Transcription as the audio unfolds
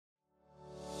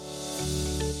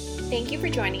Thank you for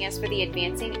joining us for the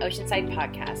Advancing Oceanside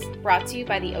podcast, brought to you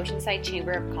by the Oceanside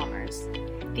Chamber of Commerce.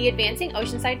 The Advancing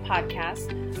Oceanside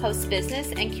podcast hosts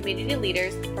business and community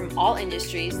leaders from all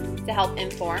industries to help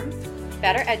inform,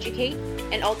 better educate,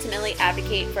 and ultimately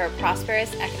advocate for a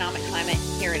prosperous economic climate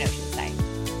here in Oceanside.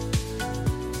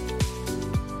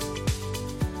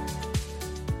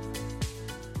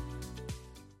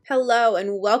 Hello,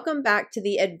 and welcome back to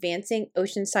the Advancing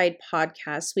Oceanside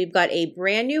podcast. We've got a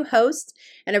brand new host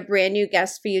and a brand new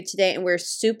guest for you today, and we're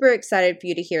super excited for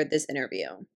you to hear this interview.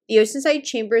 The Oceanside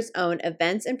Chamber's own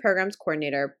Events and Programs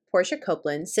Coordinator, Portia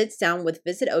Copeland, sits down with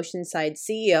Visit Oceanside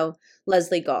CEO,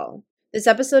 Leslee Gaul. This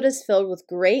episode is filled with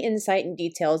great insight and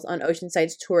details on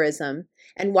Oceanside's tourism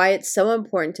and why it's so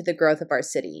important to the growth of our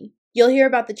city. You'll hear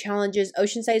about the challenges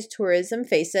Oceanside's tourism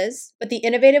faces, but the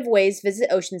innovative ways Visit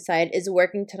Oceanside is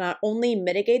working to not only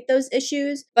mitigate those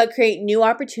issues, but create new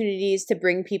opportunities to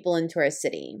bring people into our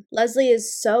city. Leslee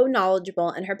is so knowledgeable,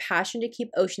 and her passion to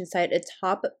keep Oceanside a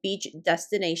top beach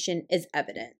destination is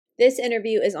evident. This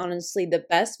interview is honestly the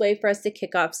best way for us to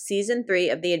kick off Season 3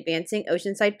 of the Advancing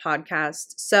Oceanside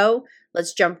podcast, so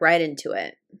let's jump right into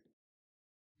it.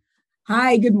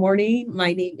 Hi, good morning.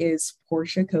 My name is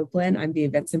Portia Copeland. I'm the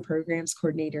Events and Programs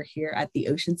Coordinator here at the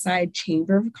Oceanside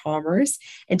Chamber of Commerce.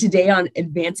 And today on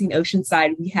Advancing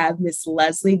Oceanside, we have Miss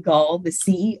Leslee Gaul, the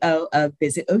CEO of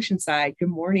Visit Oceanside. Good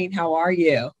morning. How are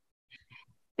you?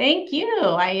 Thank you.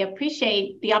 I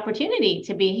appreciate the opportunity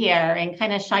to be here and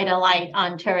kind of shine a light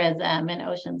on tourism in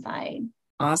Oceanside.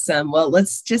 Awesome. Well,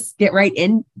 let's just get right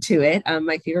into it.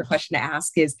 My favorite question to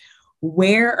ask is,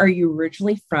 where are you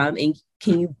originally from? And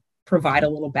can you provide a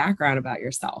little background about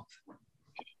yourself?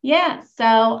 Yeah, so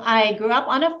I grew up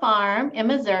on a farm in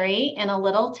Missouri in a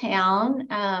little town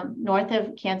north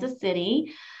of Kansas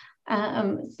City.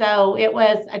 So it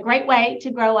was a great way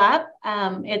to grow up.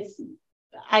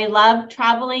 I love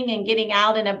traveling and getting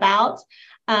out and about,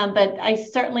 but I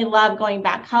certainly love going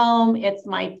back home. It's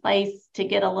my place to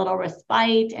get a little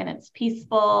respite, and it's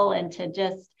peaceful, and to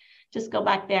just go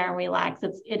back there and relax.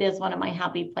 It is one of my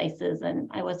happy places, and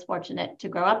I was fortunate to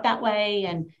grow up that way,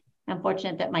 and I'm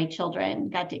fortunate that my children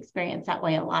got to experience that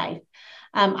way of life.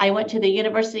 I went to the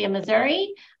University of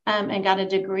Missouri and got a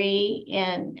degree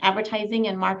in advertising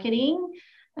and marketing,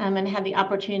 and had the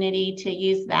opportunity to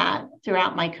use that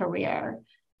throughout my career.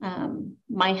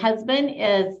 My husband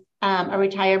is a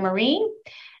retired Marine,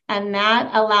 and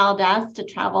that allowed us to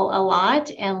travel a lot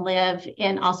and live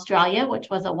in Australia, which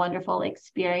was a wonderful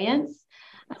experience.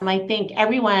 I think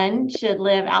everyone should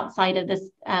live outside of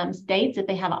the States if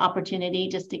they have an opportunity,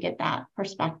 just to get that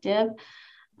perspective.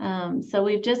 So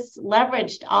we've just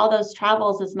leveraged all those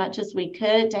travels as much as we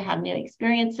could to have new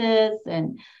experiences.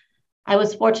 And I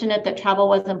was fortunate that travel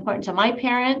was important to my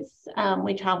parents.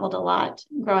 We traveled a lot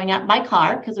growing up by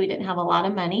car because we didn't have a lot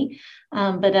of money,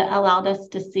 but it allowed us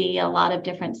to see a lot of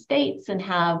different states and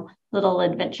have little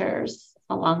adventures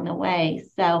along the way.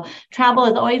 So travel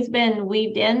has always been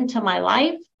weaved into my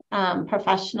life,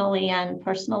 professionally and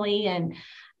personally. And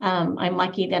I'm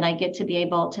lucky that I get to be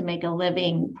able to make a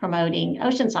living promoting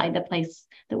Oceanside, the place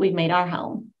that we've made our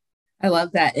home. I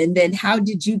love that. And then how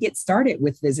did you get started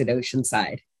with Visit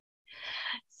Oceanside?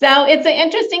 So it's an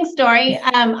interesting story.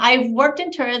 I've worked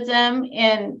in tourism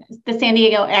in the San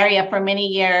Diego area for many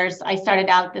years. I started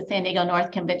out at the San Diego North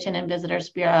Convention and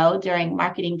Visitors Bureau doing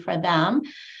marketing for them.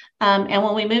 And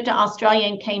when we moved to Australia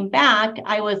and came back,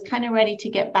 I was kind of ready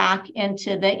to get back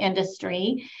into the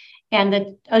industry. And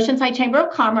the Oceanside Chamber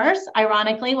of Commerce,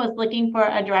 ironically, was looking for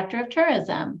a director of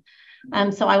tourism.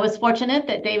 So I was fortunate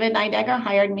that David Nidegger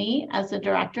hired me as the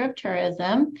director of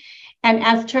tourism. And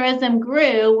as tourism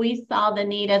grew, we saw the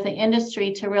need as an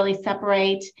industry to really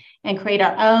separate and create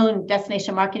our own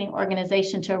destination marketing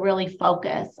organization to really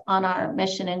focus on our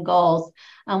mission and goals.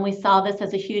 We saw this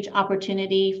as a huge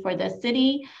opportunity for the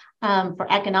city,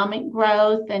 for economic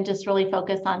growth, and just really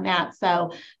focus on that.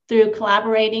 So through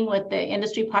collaborating with the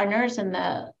industry partners and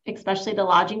especially the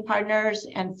lodging partners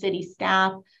and city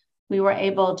staff, we were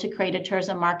able to create a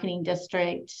tourism marketing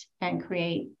district and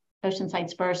create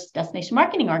Oceanside's first destination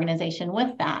marketing organization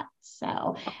with that.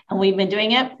 So, and we've been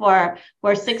doing it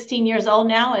we're 16 years old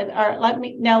now. I've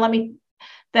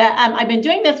been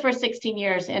doing this for 16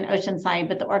 years in Oceanside,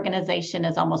 but the organization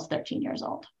is almost 13 years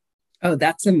old. Oh,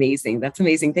 that's amazing. That's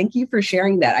amazing. Thank you for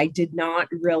sharing that. I did not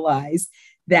realize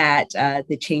that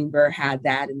the chamber had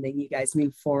that, and then you guys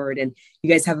moved forward, and you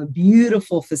guys have a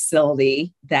beautiful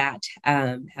facility that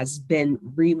has been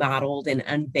remodeled and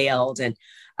unveiled. And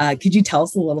could you tell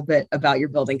us a little bit about your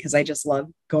building? Because I just love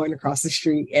going across the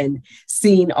street and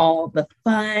seeing all the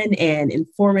fun and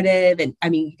informative. And I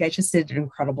mean, you guys just did an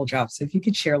incredible job. So if you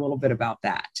could share a little bit about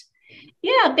that.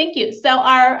 Yeah, thank you. So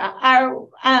our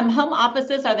home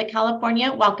offices are the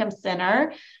California Welcome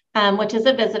Center, which is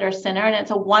a visitor center, and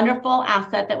it's a wonderful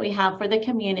asset that we have for the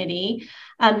community.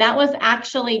 That was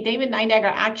actually, David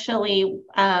Neidegger actually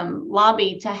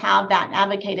lobbied to have that,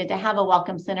 advocated to have a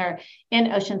Welcome Center in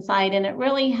Oceanside, and it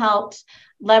really helped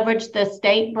leverage the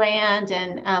state brand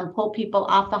and pull people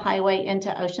off the highway into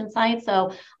Oceanside.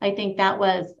 So I think that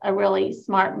was a really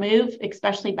smart move,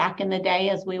 especially back in the day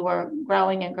as we were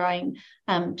growing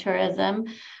tourism.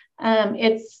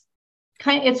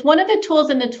 It's one of the tools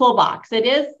in the toolbox. It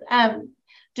is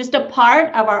just a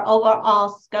part of our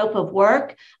overall scope of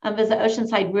work. Visit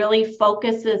Oceanside really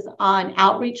focuses on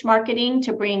outreach marketing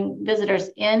to bring visitors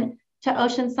in to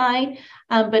Oceanside,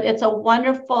 but it's a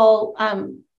wonderful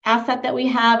asset that we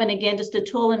have. And again, just a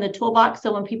tool in the toolbox.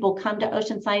 So when people come to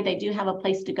Oceanside, they do have a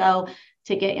place to go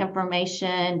to get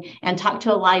information and talk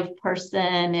to a live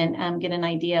person and get an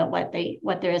idea of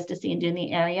what there is to see and do in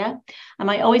the area.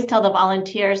 I always tell the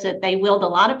volunteers that they wield a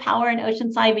lot of power in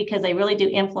Oceanside because they really do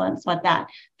influence what that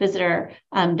visitor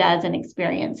does and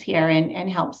experience here and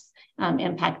helps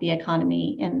impact the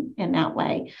economy in that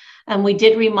way. We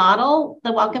did remodel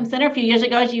the Welcome Center a few years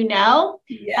ago, as you know.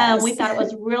 Yes. We thought it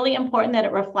was really important that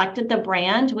it reflected the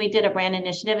brand. We did a brand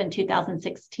initiative in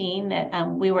 2016 that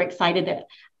we were excited that,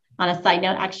 on a side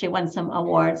note, actually won some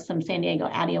awards, some San Diego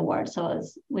Addy Awards. So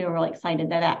we were really excited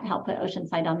that helped put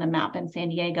Oceanside on the map in San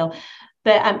Diego.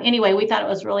 But anyway, we thought it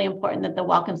was really important that the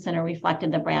Welcome Center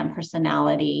reflected the brand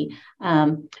personality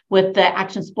with the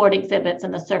action sport exhibits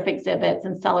and the surf exhibits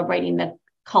and celebrating the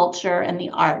culture and the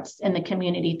arts in the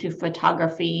community through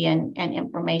photography and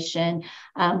information.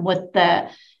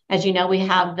 As you know, we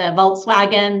have the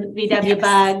Volkswagen VW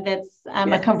Bug that's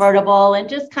a convertible, and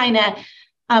just kind of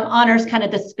honors kind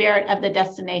of the spirit of the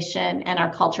destination and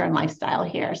our culture and lifestyle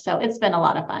here. So it's been a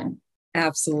lot of fun.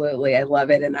 Absolutely. I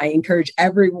love it. And I encourage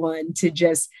everyone to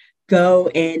just go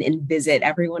in and visit.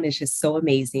 Everyone is just so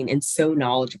amazing and so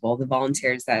knowledgeable. The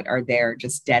volunteers that are there,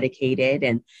 just dedicated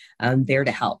and there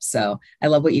to help. So I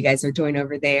love what you guys are doing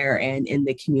over there and in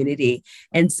the community.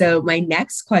 And so my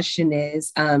next question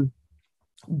is,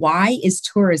 why is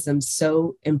tourism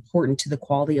so important to the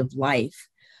quality of life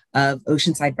of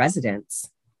Oceanside residents?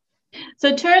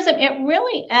 So tourism, it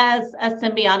really is a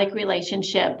symbiotic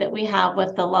relationship that we have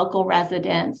with the local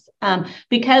residents.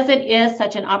 Because it is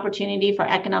such an opportunity for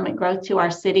economic growth to our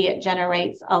city, it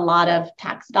generates a lot of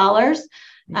tax dollars.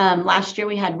 Last year,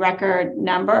 we had record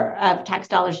number of tax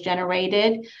dollars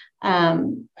generated.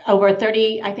 Over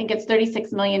 30, I think it's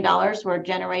 $36 million were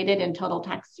generated in total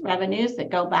tax revenues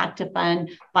that go back to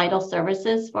fund vital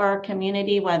services for our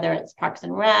community, whether it's Parks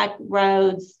and Rec,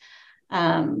 roads,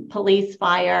 police,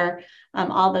 fire,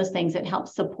 all those things it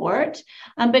helps support.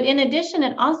 But in addition,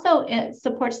 it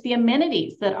supports the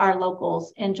amenities that our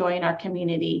locals enjoy in our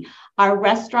community. Our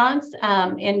restaurants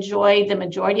enjoy the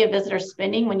majority of visitor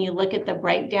spending. When you look at the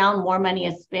breakdown, more money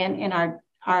is spent in our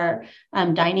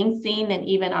dining scene than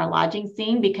even our lodging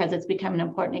scene because it's become an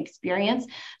important experience.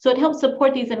 So it helps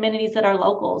support these amenities that our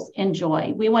locals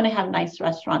enjoy. We want to have nice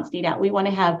restaurants to eat at. We want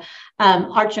to have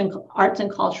arts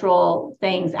and cultural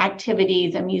things,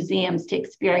 activities and museums to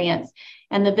experience.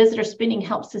 And the visitor spending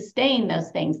helps sustain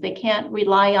those things. They can't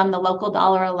rely on the local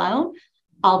dollar alone,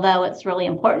 although it's really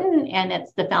important and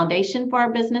it's the foundation for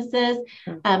our businesses.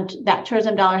 That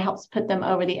tourism dollar helps put them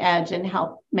over the edge and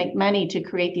help make money to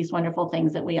create these wonderful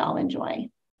things that we all enjoy.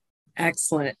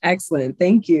 Excellent. Excellent.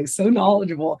 Thank you. So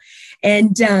knowledgeable.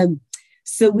 And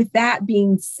so with that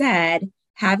being said,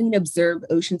 having observed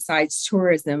Oceanside's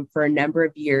tourism for a number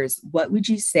of years, what would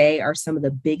you say are some of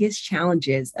the biggest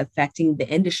challenges affecting the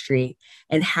industry,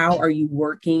 and how are you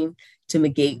working to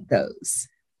mitigate those?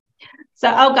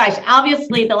 So, oh gosh,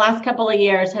 obviously the last couple of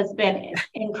years has been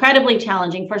incredibly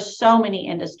challenging for so many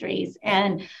industries,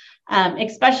 and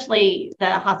especially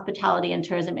the hospitality and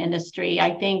tourism industry.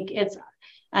 I think it's,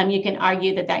 you can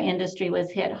argue that industry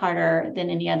was hit harder than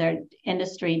any other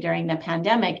industry during the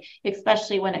pandemic,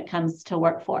 especially when it comes to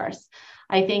workforce.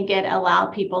 I think it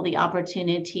allowed people the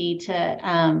opportunity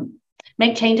to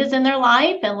make changes in their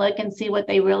life and look and see what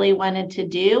they really wanted to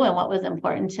do and what was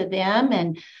important to them.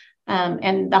 And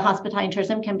the hospitality and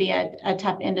tourism can be a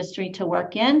tough industry to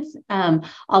work in.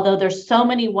 Although there's so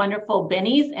many wonderful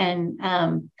bennies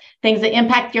and things that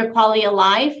impact your quality of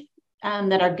life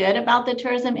that are good about the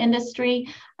tourism industry,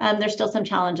 there's still some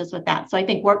challenges with that. So I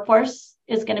think workforce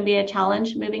is going to be a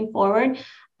challenge moving forward.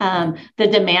 The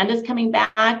demand is coming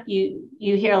back. You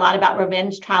hear a lot about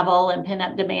revenge travel and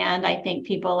pin-up demand. I think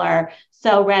people are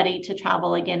so ready to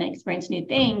travel again and experience new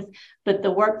things, but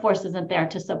the workforce isn't there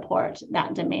to support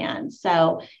that demand.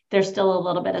 So there's still a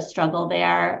little bit of struggle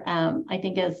there. I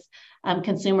think as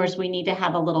consumers, we need to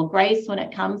have a little grace when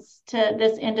it comes to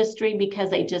this industry,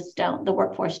 because the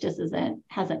workforce just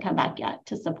hasn't come back yet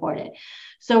to support it.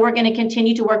 So we're going to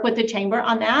continue to work with the chamber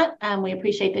on that. We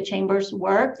appreciate the chamber's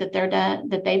work that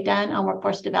they've done on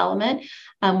workforce development.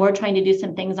 We're trying to do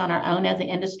some things on our own as an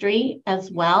industry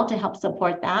as well to help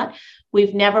support that.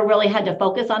 We've never really had to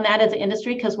focus on that as an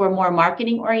industry because we're more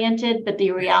marketing oriented, but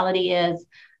the reality is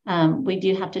we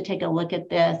do have to take a look at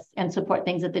this and support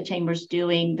things that the chamber's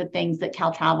doing, the things that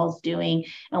Cal Travel's doing,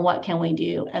 and what can we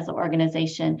do as an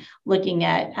organization, looking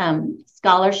at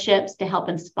scholarships to help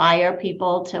inspire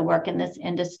people to work in this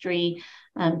industry,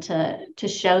 to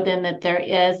show them that there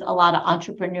is a lot of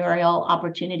entrepreneurial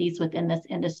opportunities within this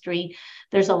industry.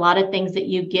 There's a lot of things that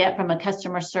you get from a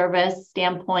customer service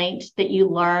standpoint that you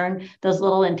learn, those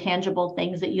little intangible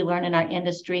things that you learn in our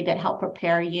industry that help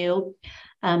prepare you.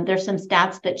 There's some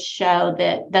stats that show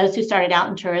that those who started out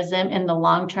in tourism in the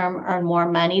long term earn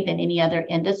more money than any other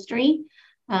industry.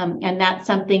 And that's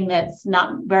something that's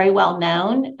not very well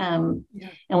known. And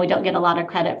we don't get a lot of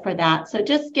credit for that. So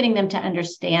just getting them to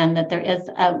understand that there is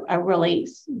a really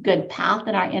good path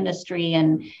in our industry,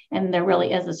 and there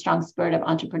really is a strong spirit of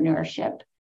entrepreneurship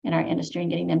in our industry,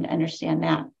 and getting them to understand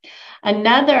that.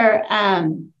 Another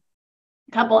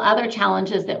couple other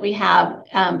challenges that we have,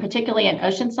 particularly in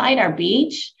Oceanside, our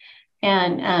beach,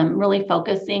 and really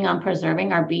focusing on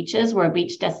preserving our beaches. We're a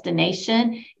beach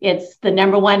destination. It's the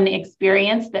number one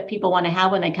experience that people want to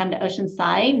have when they come to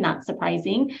Oceanside, not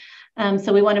surprising.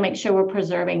 So we want to make sure we're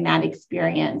preserving that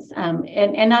experience.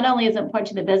 And not only is it important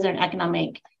to the business and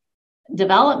economic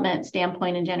development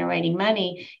standpoint and generating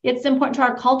money, it's important to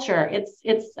our culture.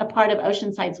 It's a part of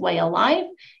Oceanside's way of life.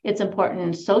 It's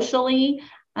important socially.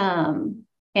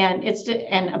 And it's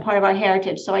a part of our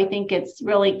heritage. So I think it's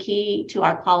really key to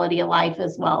our quality of life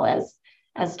as well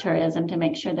as tourism, to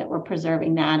make sure that we're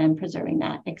preserving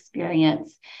that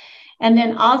experience. And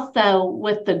then also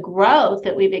with the growth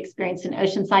that we've experienced in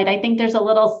Oceanside, I think there's a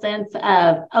little sense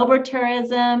of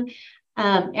over-tourism.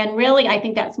 And really, I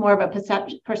think that's more of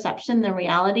a perception than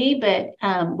reality, but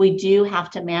we do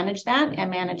have to manage that and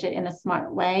manage it in a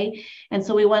smart way. And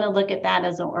so we want to look at that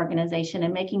as an organization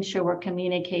and making sure we're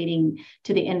communicating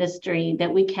to the industry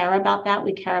that we care about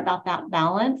that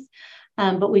balance.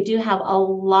 But we do have a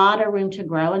lot of room to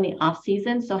grow in the off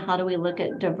season. So how do we look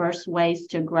at diverse ways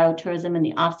to grow tourism in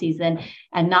the off season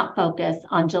and not focus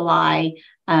on July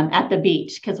at the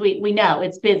beach? Because we know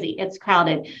it's busy, it's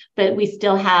crowded, but we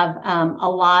still have a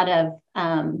lot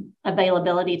of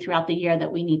availability throughout the year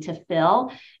that we need to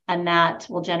fill. And that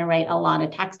will generate a lot of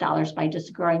tax dollars by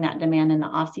just growing that demand in the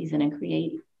off season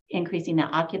and increasing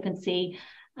that occupancy.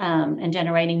 And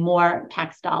generating more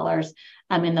tax dollars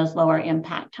in those lower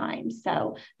impact times.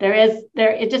 So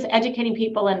it's just educating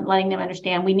people and letting them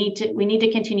understand we need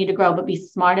to continue to grow, but be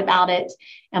smart about it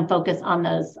and focus on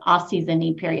those off-season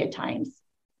need period times.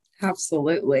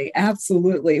 Absolutely.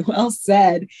 Absolutely. Well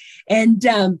said. And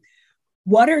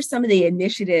what are some of the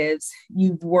initiatives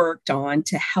you've worked on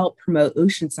to help promote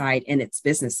Oceanside and its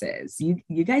businesses?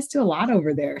 You guys do a lot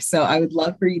over there. So I would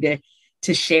love for you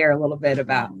to share a little bit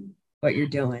about what you're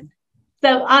doing.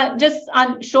 So just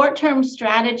on short-term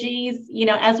strategies,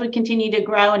 as we continue to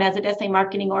grow and as a destination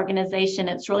marketing organization,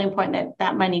 it's really important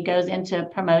that money goes into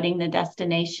promoting the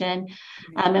destination.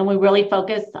 And we really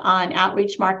focus on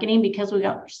outreach marketing because we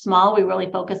are small. We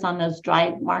really focus on those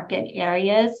drive market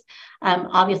areas.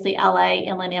 Obviously, LA,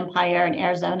 Inland Empire, and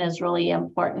Arizona is really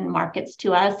important markets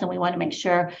to us. And we want to make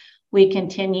sure we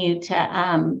continue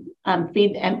to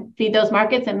feed those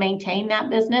markets and maintain that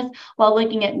business while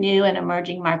looking at new and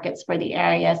emerging markets for the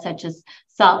area, such as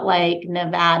Salt Lake,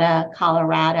 Nevada,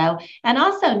 Colorado, and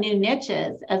also new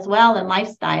niches as well in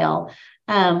lifestyle.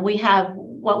 We have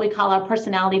what we call our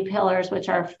personality pillars, which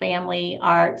are family,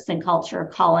 arts, and culture,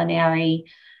 culinary,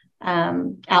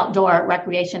 outdoor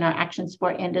recreation, our action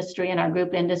sport industry, and our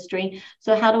group industry.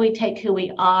 So how do we take who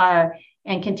we are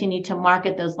and continue to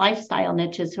market those lifestyle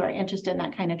niches who are interested in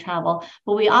that kind of travel?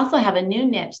 But we also have a new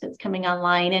niche that's coming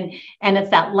online, and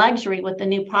it's that luxury with the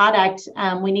new product.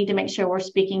 We need to make sure we're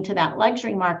speaking to that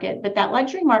luxury market, but that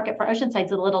luxury market for Oceanside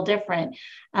is a little different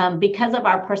because of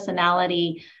our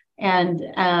personality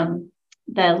and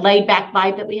the laid back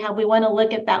vibe that we have. We want to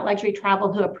look at that luxury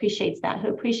travel who appreciates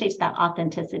that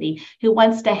authenticity, who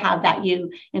wants to have that,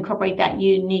 incorporate that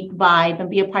unique vibe and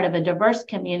be a part of a diverse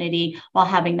community while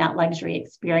having that luxury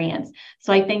experience.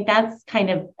 So I think that's kind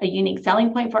of a unique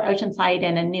selling point for Oceanside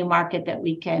and a new market that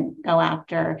we can go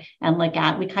after and look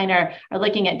at. We kind of are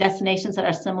looking at destinations that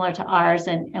are similar to ours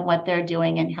and what they're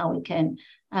doing and how we can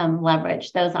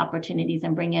leverage those opportunities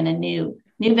and bring in a new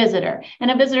visitor, and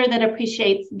a visitor that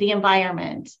appreciates the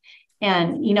environment,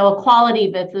 and a quality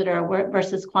visitor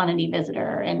versus quantity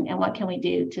visitor, and what can we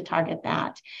do to target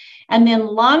that. And then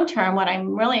long term, what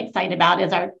I'm really excited about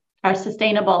is our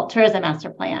sustainable tourism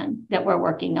master plan that we're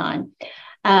working on.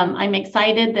 I'm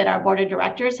excited that our board of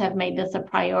directors have made this a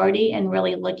priority and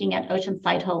really looking at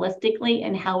Oceanside holistically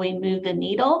and how we move the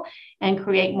needle and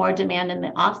create more demand in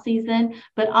the off season,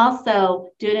 but also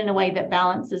do it in a way that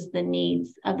balances the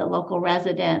needs of the local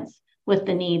residents with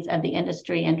the needs of the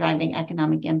industry and driving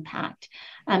economic impact.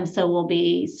 So we'll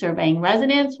be surveying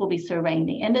residents, we'll be surveying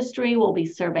the industry, we'll be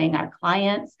surveying our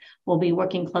clients, we'll be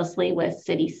working closely with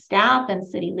city staff and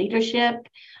city leadership,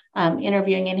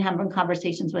 interviewing and having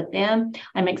conversations with them.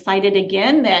 I'm excited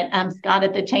again that Scott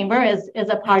at the Chamber is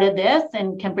a part of this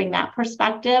and can bring that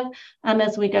perspective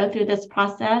as we go through this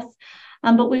process.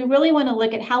 But we really want to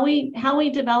look at how we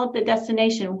develop the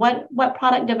destination. What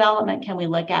product development can we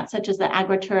look at, such as the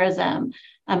agritourism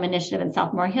initiative in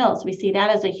Southmore Hills? We see that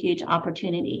as a huge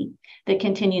opportunity that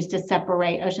continues to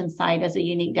separate Oceanside as a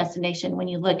unique destination. When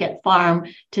you look at farm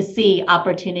to sea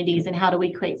opportunities and how do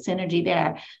we create synergy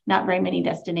there, not very many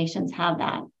destinations have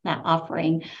that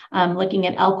offering. Looking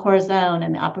at El Corazon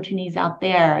and the opportunities out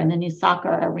there and the new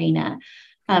soccer arena.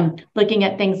 Looking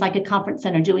at things like a conference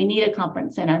center. Do we need a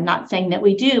conference center? I'm not saying that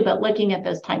we do, but looking at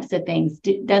those types of things,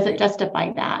 does it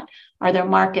justify that? Are there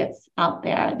markets out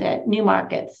there, new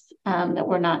markets that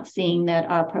we're not seeing that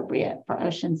are appropriate for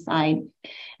Oceanside?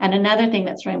 And another thing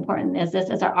that's really important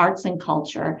is our arts and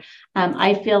culture.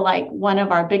 I feel like one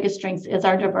of our biggest strengths is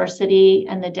our diversity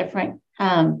and the different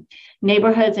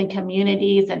neighborhoods and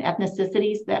communities and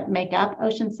ethnicities that make up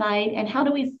Oceanside. And how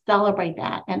do we celebrate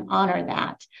that and honor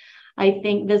that? I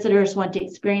think visitors want to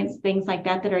experience things like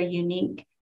that are unique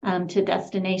to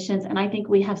destinations. And I think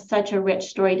we have such a rich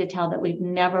story to tell that we've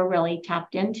never really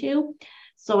tapped into.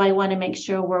 So I want to make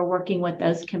sure we're working with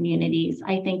those communities.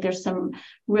 I think there's some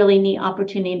really neat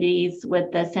opportunities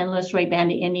with the San Luis Rey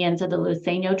Band of Indians of the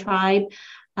Luiseño tribe.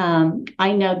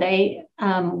 I know they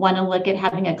want to look at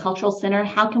having a cultural center.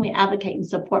 How can we advocate and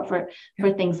support for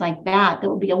things like that? That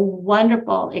would be a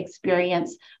wonderful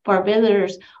experience for our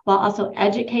visitors, while also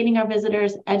educating our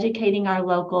visitors, educating our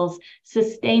locals,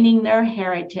 sustaining their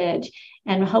heritage,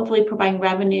 and hopefully providing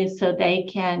revenue so they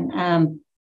can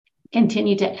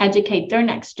continue to educate their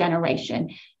next generation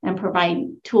and provide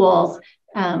tools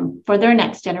for their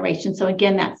next generation. So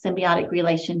again, that symbiotic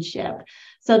relationship.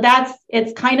 So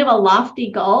it's kind of a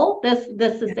lofty goal, this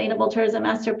sustainable tourism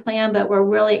master plan, but we're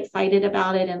really excited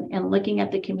about it and looking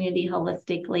at the community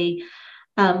holistically.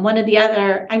 One of the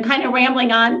other, I'm kind of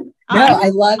rambling on. No, I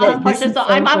love it. So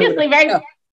I'm obviously very.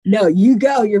 No, you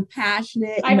go. You're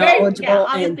passionate, knowledgeable.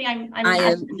 Obviously, I'm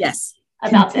yes.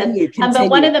 About Continue. this.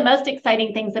 But one of the most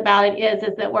exciting things about it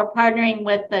is that we're partnering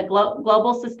with the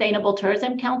Global Sustainable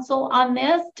Tourism Council on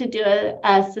this to do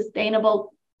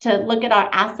to look at our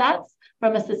assets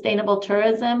from a sustainable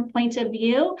tourism point of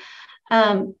view.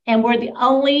 And we're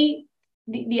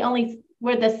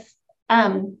we're the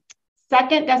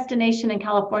second destination in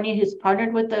California who's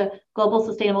partnered with the Global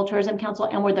Sustainable Tourism Council,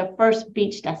 and we're the first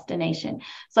beach destination.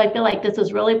 So I feel like this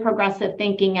is really progressive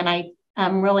thinking, and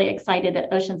I'm really excited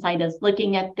that Oceanside is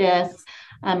looking at this.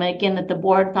 Again, that the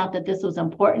board thought that this was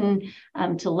important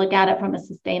to look at it from a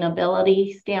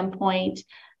sustainability standpoint.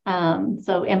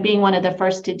 And being one of the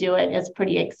first to do it is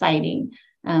pretty exciting.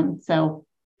 So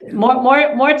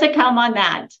more to come on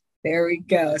that. There we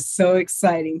go. So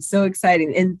exciting. So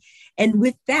exciting. And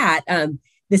with that,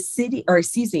 the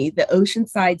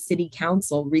Oceanside City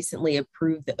Council recently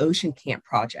approved the Ocean Camp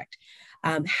project.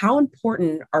 How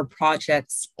important are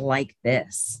projects like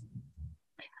this?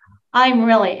 I'm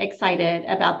really excited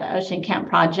about the Ocean Camp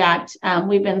project.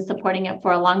 We've been supporting it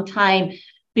for a long time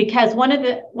because one of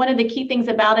the key things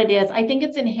about it is I think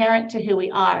it's inherent to who we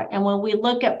are. And when we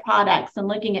look at products and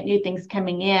looking at new things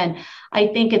coming in, I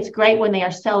think it's great when they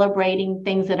are celebrating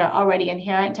things that are already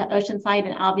inherent to Oceanside.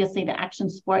 And obviously the action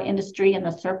sport industry and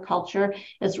the surf culture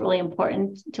is really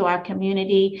important to our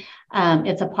community.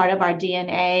 It's a part of our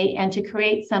DNA, and to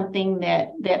create something that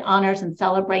honors and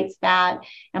celebrates that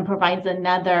and provides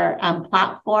another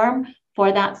platform for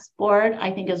that sport,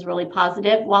 I think is really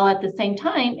positive, while at the same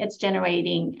time, it's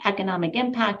generating economic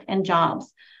impact and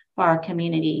jobs for for our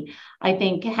community. I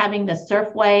think having the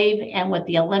surf wave, and with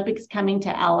the Olympics coming to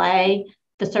LA,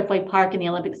 the Surfway Park and the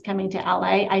Olympics coming to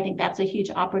LA, I think that's a huge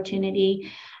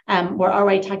opportunity. We're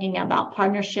already talking about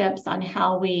partnerships on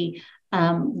how we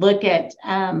look at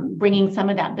bringing some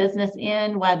of that business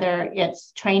in, whether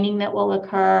it's training that will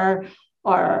occur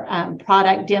or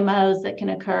product demos that can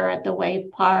occur at the Wave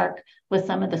Park with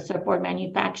some of the surfboard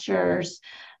manufacturers,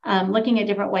 looking at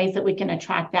different ways that we can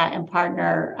attract that and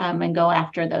partner and go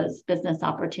after those business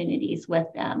opportunities with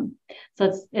them.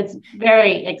 So it's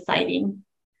very exciting.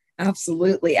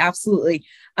 Absolutely. Absolutely.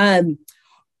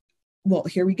 Well,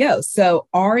 here we go. So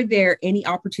are there any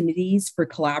opportunities for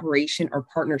collaboration or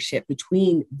partnership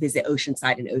between Visit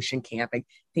Oceanside and Ocean Camp? I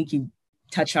think you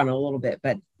touched on it a little bit,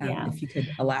 but if you could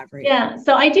elaborate. Yeah,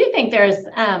 so I do think there's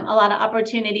a lot of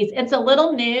opportunities. It's a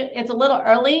little new, it's a little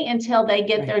early until they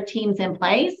get their teams in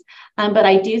place. But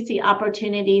I do see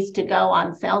opportunities to go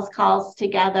on sales calls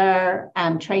together,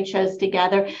 trade shows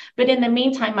together. But in the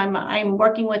meantime, I'm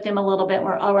working with them a little bit.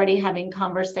 We're already having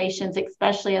conversations,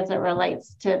 especially as it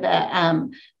relates to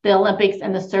the Olympics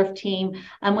and the surf team.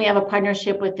 We have a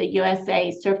partnership with the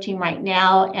USA surf team right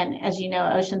now. And as you know,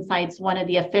 Oceanside's one of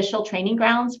the official training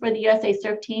grounds for the USA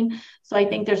surf team. So I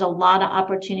think there's a lot of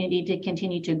opportunity to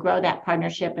continue to grow that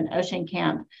partnership, and Ocean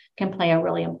Camp can play a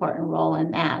really important role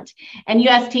in that. And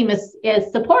US team is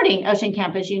supporting Ocean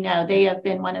Camp, as you know. They have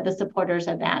been one of the supporters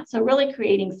of that. So really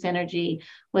creating synergy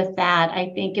with that.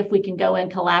 I think if we can go in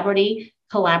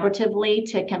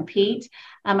collaboratively to compete.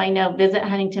 I know Visit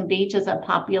Huntington Beach is a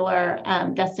popular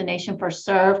destination for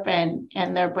surf, and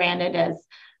they're branded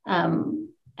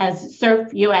as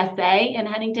Surf USA in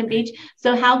Huntington Beach.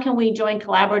 So how can we join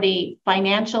collaboratively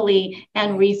financially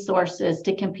and resources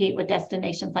to compete with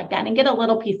destinations like that and get a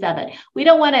little piece of it? We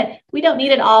don't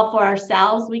need it all for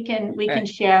ourselves. We can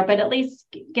share, but at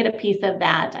least get a piece of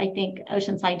that. I think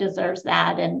Oceanside deserves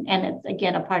that. And it's,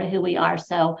 again, a part of who we are.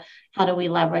 So how do we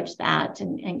leverage that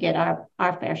and get our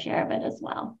fair share of it as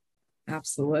well?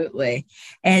 Absolutely.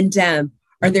 And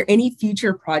are there any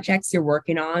future projects you're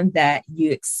working on that you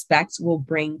expect will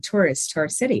bring tourists to our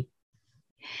city?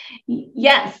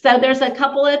 Yes. So there's a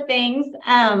couple of things.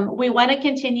 We want to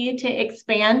continue to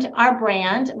expand our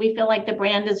brand. We feel like the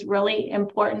brand is really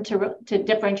important to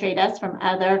differentiate us from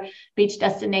other beach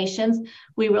destinations.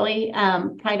 We really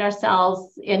pride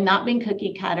ourselves in not being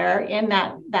cookie cutter, in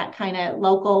that kind of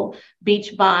local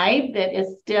beach vibe that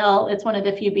is still, it's one of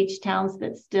the few beach towns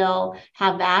that still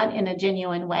have that in a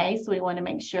genuine way. So we want to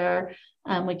make sure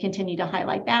we continue to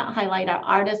highlight our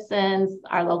artisans,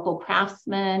 our local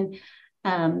craftsmen,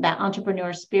 that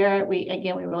entrepreneur spirit. We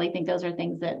really think those are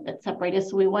things that separate us.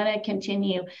 So we want to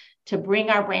continue to bring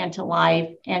our brand to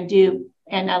life and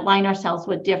align ourselves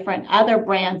with different other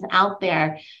brands out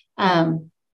there, and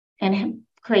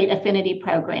create affinity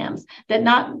programs that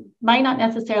might not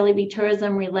necessarily be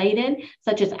tourism related,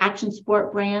 such as action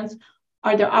sport brands.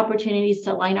 Are there opportunities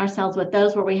to align ourselves with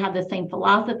those where we have the same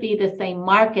philosophy, the same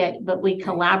market, but we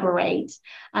collaborate?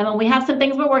 And we have some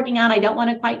things we're working on. I don't want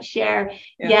to quite share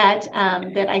yet,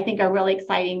 that I think are really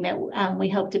exciting that we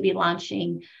hope to be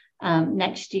launching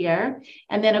next year.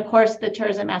 And then, of course, the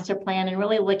tourism master plan, and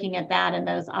really looking at that and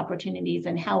those opportunities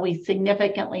and how we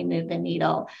significantly move the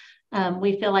needle.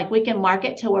 We feel like we can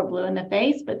market till we're blue in the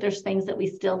face, but there's things that we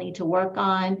still need to work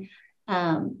on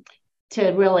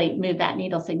to really move that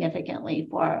needle significantly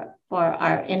for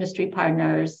our industry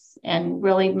partners, and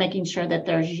really making sure that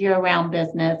there's year-round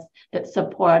business that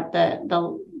support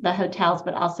the hotels,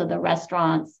 but also the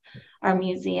restaurants, our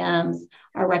museums,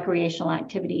 our recreational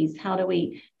activities. How do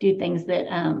we do things that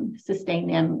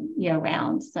sustain them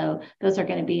year-round? So those are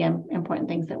going to be important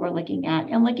things that we're looking at,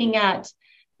 and looking at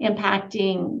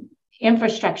impacting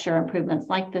infrastructure improvements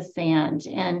like the sand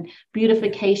and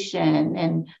beautification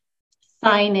and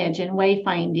signage and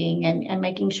wayfinding, and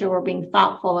making sure we're being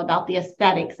thoughtful about the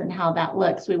aesthetics and how that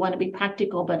looks. We want to be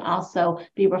practical, but also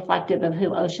be reflective of who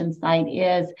Oceanside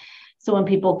is. So when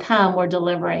people come, we're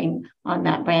delivering on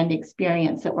that brand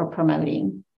experience that we're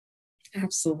promoting.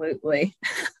 Absolutely.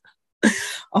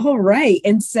 All right.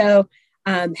 And so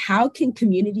how can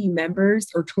community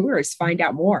members or tourists find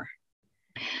out more?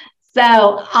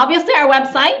 So obviously our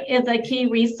website is a key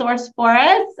resource for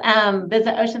us.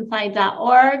 Visit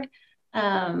oceanside.org.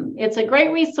 It's a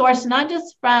great resource, not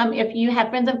just from if you have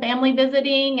friends and family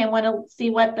visiting and want to see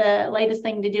what the latest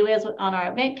thing to do is on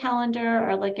our event calendar,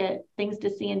 or look at things to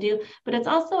see and do, but it's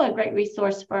also a great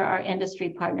resource for our industry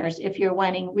partners. If you're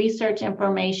wanting research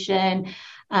information,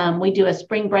 we do a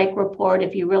spring break report.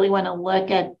 If you really want to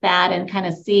look at that and kind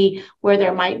of see where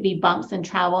there might be bumps in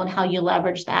travel and how you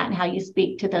leverage that and how you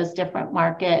speak to those different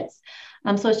markets.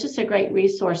 So it's just a great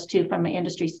resource too from an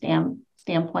industry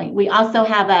standpoint. We also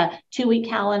have a 2-week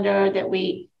calendar that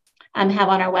we have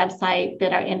on our website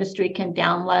that our industry can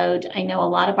download. I know a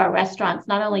lot of our restaurants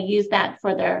not only use that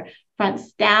for their front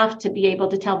staff to be able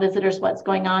to tell visitors what's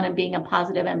going on and being a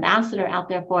positive ambassador out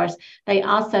there for us, they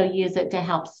also use it to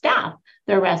help staff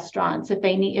their restaurants. If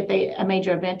a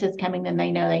major event is coming, then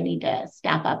they know they need to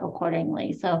staff up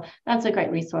accordingly. So that's a great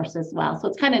resource as well. So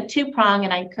it's kind of two-pronged,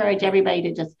 and I encourage everybody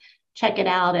to just check it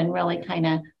out and really kind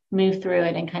of move through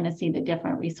it and kind of see the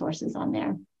different resources on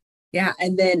there. Yeah.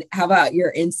 And then how about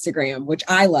your Instagram, which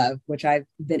I love, which I've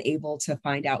been able to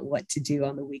find out what to do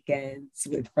on the weekends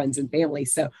with friends and family.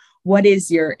 So what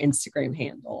is your Instagram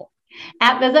handle?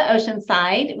 At Visit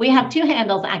Oceanside. We have 2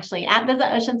 handles actually. At Visit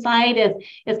Oceanside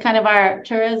is kind of our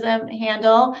tourism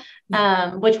handle,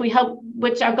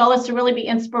 which our goal is to really be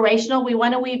inspirational. We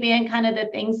want to weave in kind of the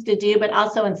things to do, but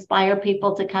also inspire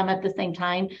people to come at the same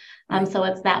time. So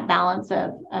it's that balance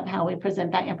of how we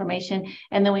present that information.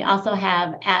 And then we also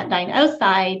have at Dine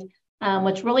Oceanside,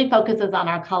 which really focuses on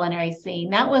our culinary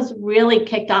scene. That was really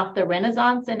kicked off the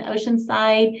Renaissance in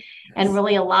Oceanside. And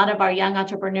really a lot of our young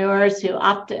entrepreneurs a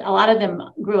lot of them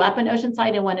grew up in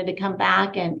Oceanside and wanted to come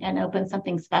back and open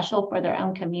something special for their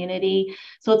own community.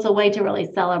 So it's a way to really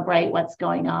celebrate what's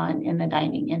going on in the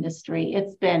dining industry.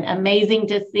 It's been amazing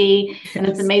to see, and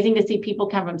it's amazing to see people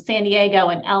come from San Diego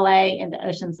and LA into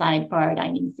Oceanside for our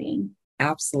dining scene.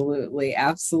 Absolutely.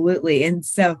 Absolutely. And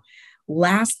so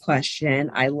last question,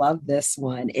 I love this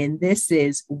one. And this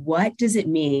is, what does it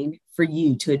mean for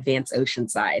you to advance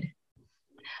Oceanside?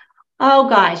 Oh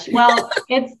gosh. Well,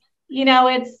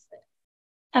 it's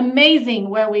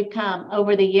amazing where we've come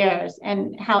over the years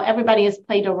and how everybody has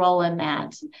played a role in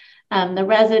that. The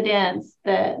residents,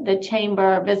 the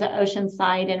chamber, Visit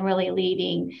Oceanside, and really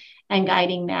leading and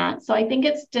guiding that. So I think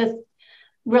it's just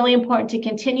really important to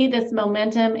continue this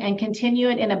momentum and continue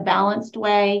it in a balanced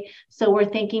way. So we're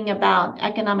thinking about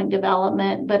economic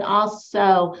development, but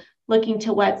also looking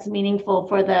to what's meaningful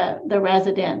for the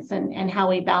residents and how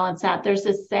we balance that. There's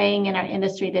this saying in our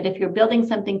industry that if you're building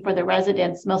something for the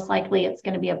residents, most likely it's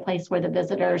going to be a place where the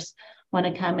visitors want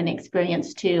to come and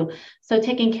experience too. So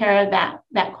taking care of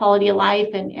that quality of life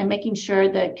and making sure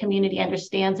the community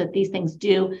understands that these things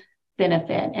do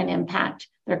benefit and impact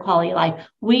their quality of life.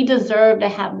 We deserve to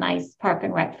have nice park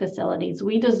and rec facilities.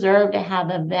 We deserve to have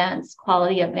events,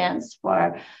 quality events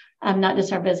for not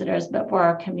just our visitors, but for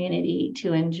our community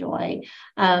to enjoy.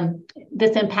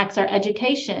 This impacts our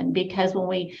education because when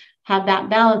we have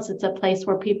that balance, it's a place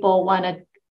where people want to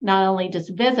not only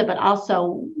just visit, but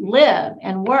also live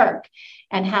and work,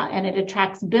 and it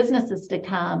attracts businesses to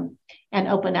come and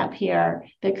open up here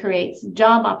that creates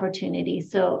job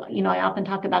opportunities. So, I often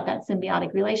talk about that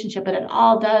symbiotic relationship, but it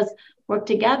all does work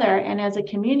together. And as a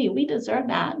community, we deserve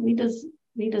that. We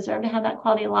deserve to have that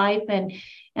quality of life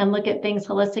and look at things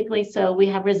holistically so we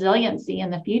have resiliency in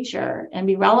the future and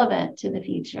be relevant to the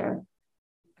future.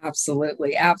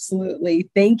 Absolutely. Absolutely.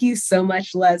 Thank you so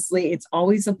much, Leslee. It's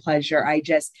always a pleasure. I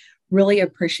just really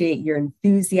appreciate your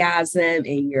enthusiasm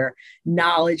and your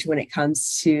knowledge when it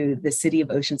comes to the city of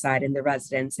Oceanside and the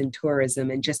residents and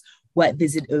tourism and just what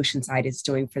Visit Oceanside is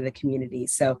doing for the community.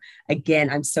 So again,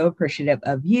 I'm so appreciative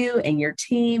of you and your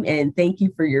team, and thank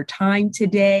you for your time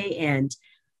today, and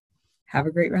have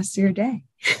a great rest of your day.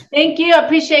 Thank you. I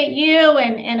appreciate you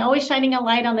and always shining a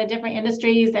light on the different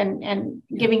industries and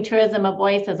giving tourism a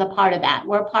voice as a part of that.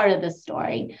 We're a part of this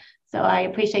story. So I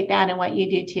appreciate that and what you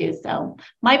do too. So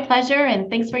my pleasure, and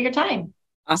thanks for your time.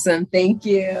 Awesome. Thank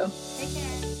you. Take care.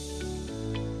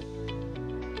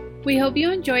 We hope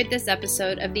you enjoyed this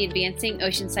episode of the Advancing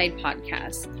Oceanside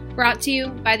podcast, brought to you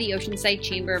by the Oceanside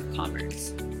Chamber of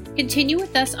Commerce. Continue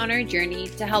with us on our journey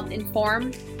to help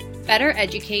inform, better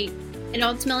educate, and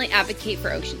ultimately advocate for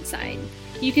Oceanside.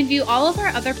 You can view all of our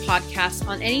other podcasts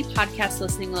on any podcast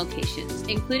listening locations,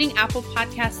 including Apple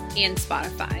Podcasts and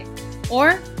Spotify,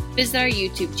 or visit our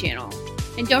YouTube channel.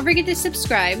 And don't forget to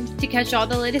subscribe to catch all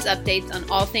the latest updates on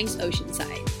all things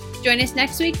Oceanside. Join us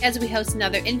next week as we host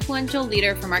another influential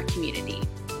leader from our community.